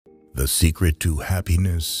The secret to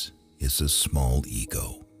happiness is a small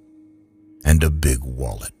ego and a big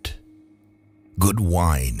wallet. Good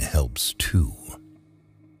wine helps too,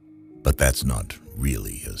 but that's not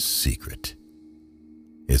really a secret,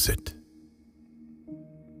 is it?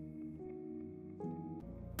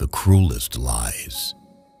 The cruelest lies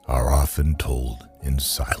are often told in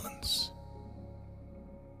silence.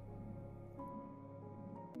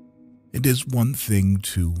 It is one thing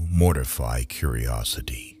to mortify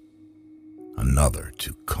curiosity, another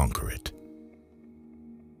to conquer it.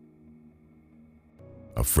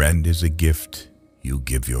 A friend is a gift you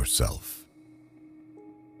give yourself.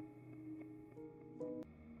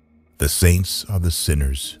 The saints are the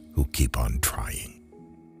sinners who keep on trying.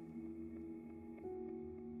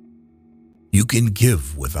 You can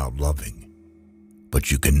give without loving,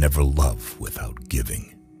 but you can never love without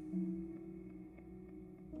giving.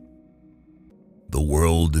 The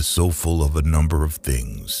world is so full of a number of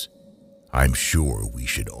things. I'm sure we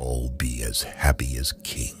should all be as happy as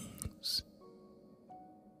kings.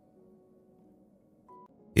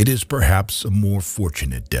 It is perhaps a more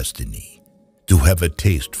fortunate destiny to have a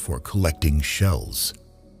taste for collecting shells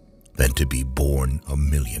than to be born a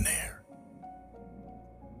millionaire.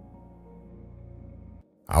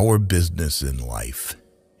 Our business in life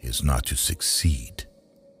is not to succeed,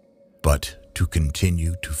 but to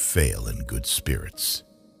continue to fail in good spirits.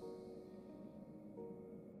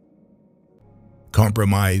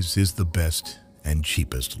 Compromise is the best and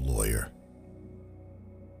cheapest lawyer.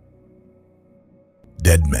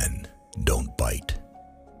 Dead men don't bite.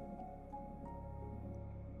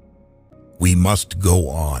 We must go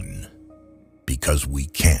on because we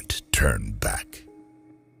can't turn back.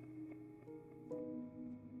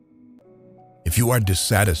 If you are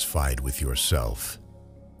dissatisfied with yourself,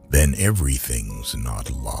 then everything's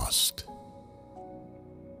not lost.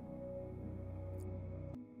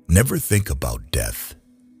 Never think about death,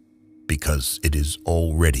 because it is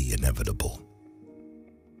already inevitable.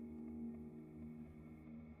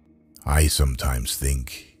 I sometimes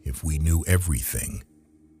think if we knew everything,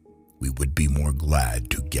 we would be more glad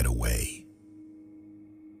to get away.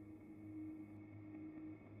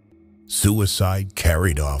 Suicide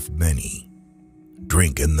carried off many.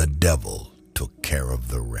 Drink and the devil took care of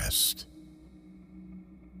the rest.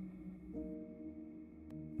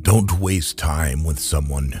 Don't waste time with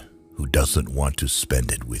someone who doesn't want to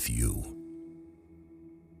spend it with you.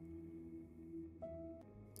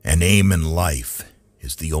 An aim in life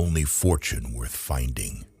is the only fortune worth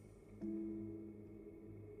finding.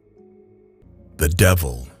 The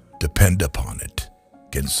devil, depend upon it,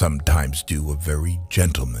 can sometimes do a very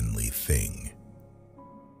gentlemanly thing.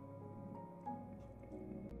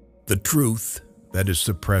 The truth that is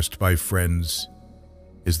suppressed by friends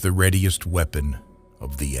is the readiest weapon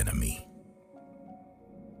of the enemy.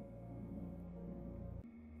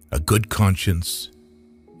 A good conscience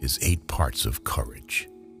is 8 parts of courage.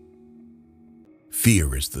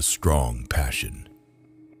 Fear is the strong passion.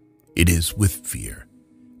 It is with fear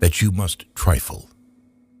that you must trifle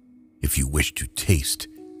if you wish to taste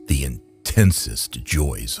the intensest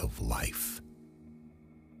joys of life.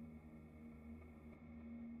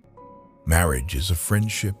 Marriage is a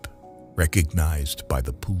friendship recognized by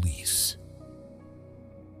the police.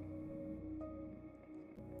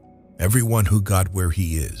 Everyone who got where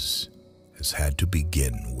he is has had to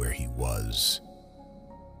begin where he was.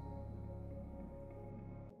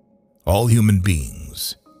 All human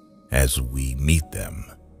beings, as we meet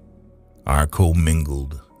them, are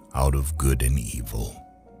commingled out of good and evil.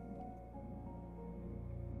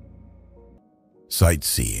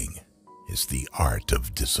 Sightseeing is the art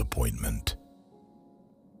of disappointment.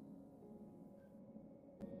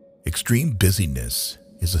 Extreme busyness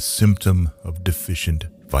is a symptom of deficient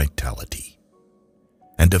vitality,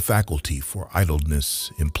 and a faculty for idleness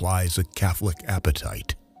implies a Catholic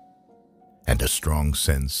appetite and a strong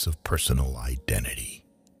sense of personal identity.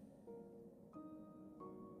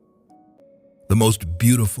 The most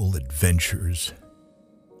beautiful adventures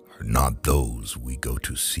are not those we go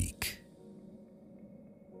to seek.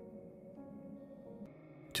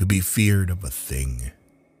 To be feared of a thing,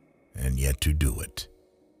 and yet to do it,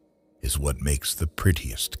 is what makes the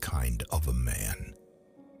prettiest kind of a man.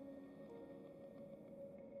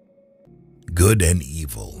 Good and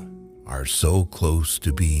evil are so close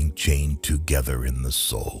to being chained together in the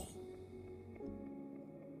soul.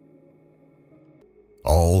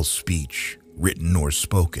 All speech, written or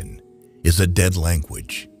spoken, is a dead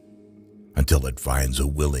language until it finds a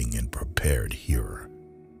willing and prepared hearer.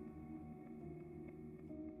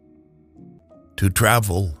 To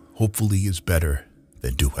travel, hopefully, is better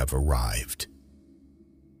than to have arrived.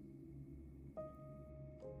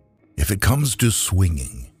 If it comes to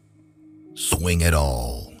swinging, swing it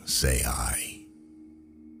all, say I.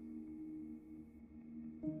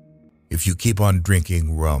 If you keep on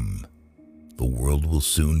drinking rum, the world will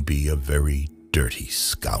soon be a very dirty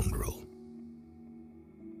scoundrel.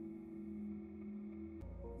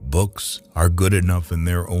 Books are good enough in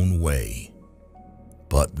their own way,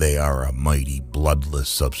 but they are a mighty bloodless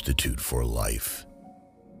substitute for life.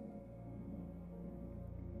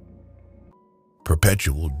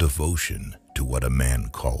 Perpetual devotion to what a man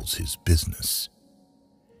calls his business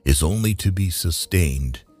is only to be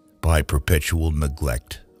sustained by perpetual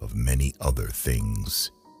neglect of many other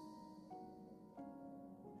things.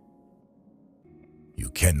 You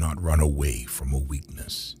cannot run away from a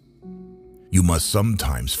weakness. You must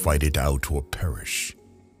sometimes fight it out or perish.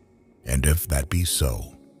 And if that be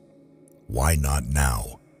so, why not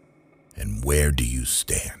now? And where do you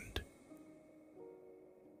stand?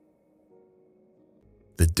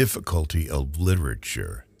 The difficulty of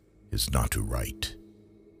literature is not to write,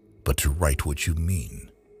 but to write what you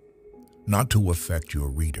mean, not to affect your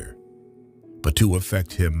reader, but to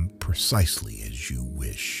affect him precisely as you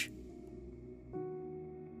wish.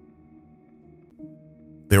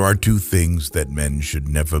 There are two things that men should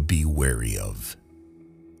never be wary of: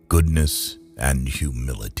 goodness and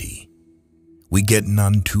humility. We get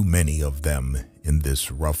none too many of them in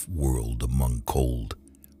this rough world among cold,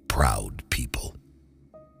 proud people.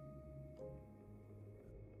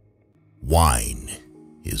 Wine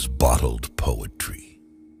is bottled poetry.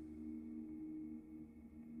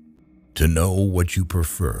 To know what you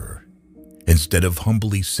prefer, instead of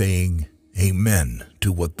humbly saying amen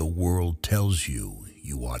to what the world tells you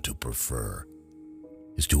you ought to prefer,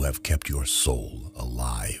 is to have kept your soul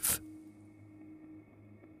alive.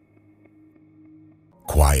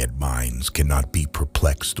 Quiet minds cannot be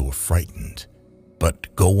perplexed or frightened,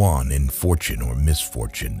 but go on in fortune or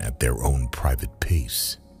misfortune at their own private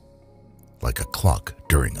pace, like a clock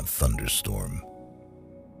during a thunderstorm.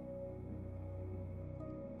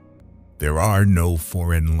 There are no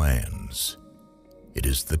foreign lands. It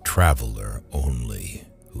is the traveler only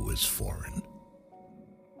who is foreign.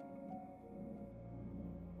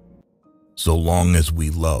 So long as we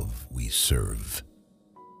love, we serve.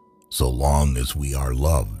 So long as we are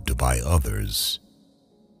loved by others,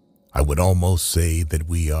 I would almost say that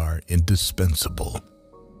we are indispensable,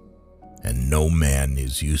 and no man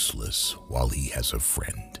is useless while he has a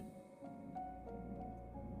friend.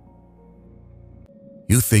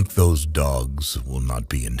 You think those dogs will not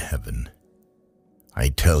be in heaven? I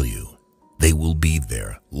tell you, they will be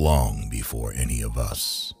there long before any of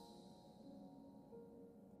us.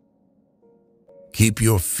 Keep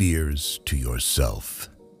your fears to yourself,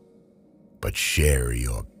 but share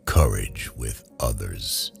your courage with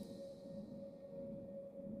others.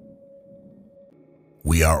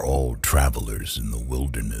 We are all travelers in the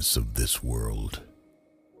wilderness of this world,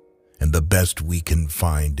 and the best we can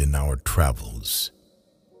find in our travels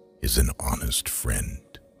is an honest friend.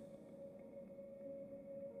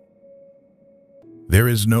 There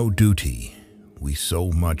is no duty we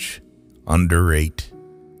so much underrate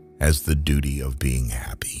as the duty of being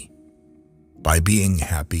happy. By being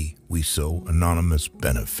happy, we sow anonymous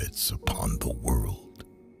benefits upon the world.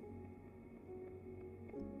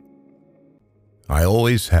 I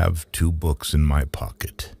always have two books in my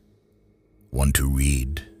pocket, one to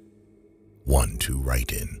read, one to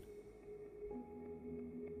write in.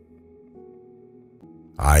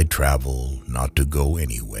 I travel not to go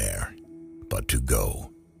anywhere, but to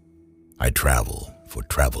go. I travel for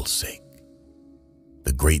travel's sake.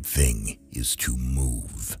 The great thing is to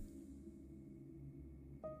move.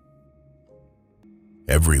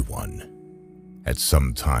 Everyone, at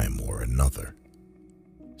some time or another,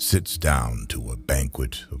 sits down to a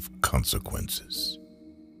banquet of consequences.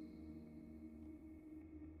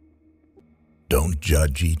 Don't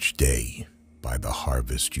judge each day by the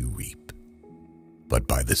harvest you reap, but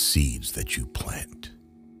by the seeds that you plant.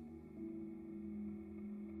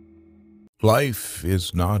 Life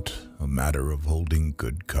is not a matter of holding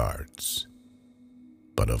good cards,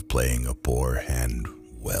 but of playing a poor hand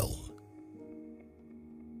well.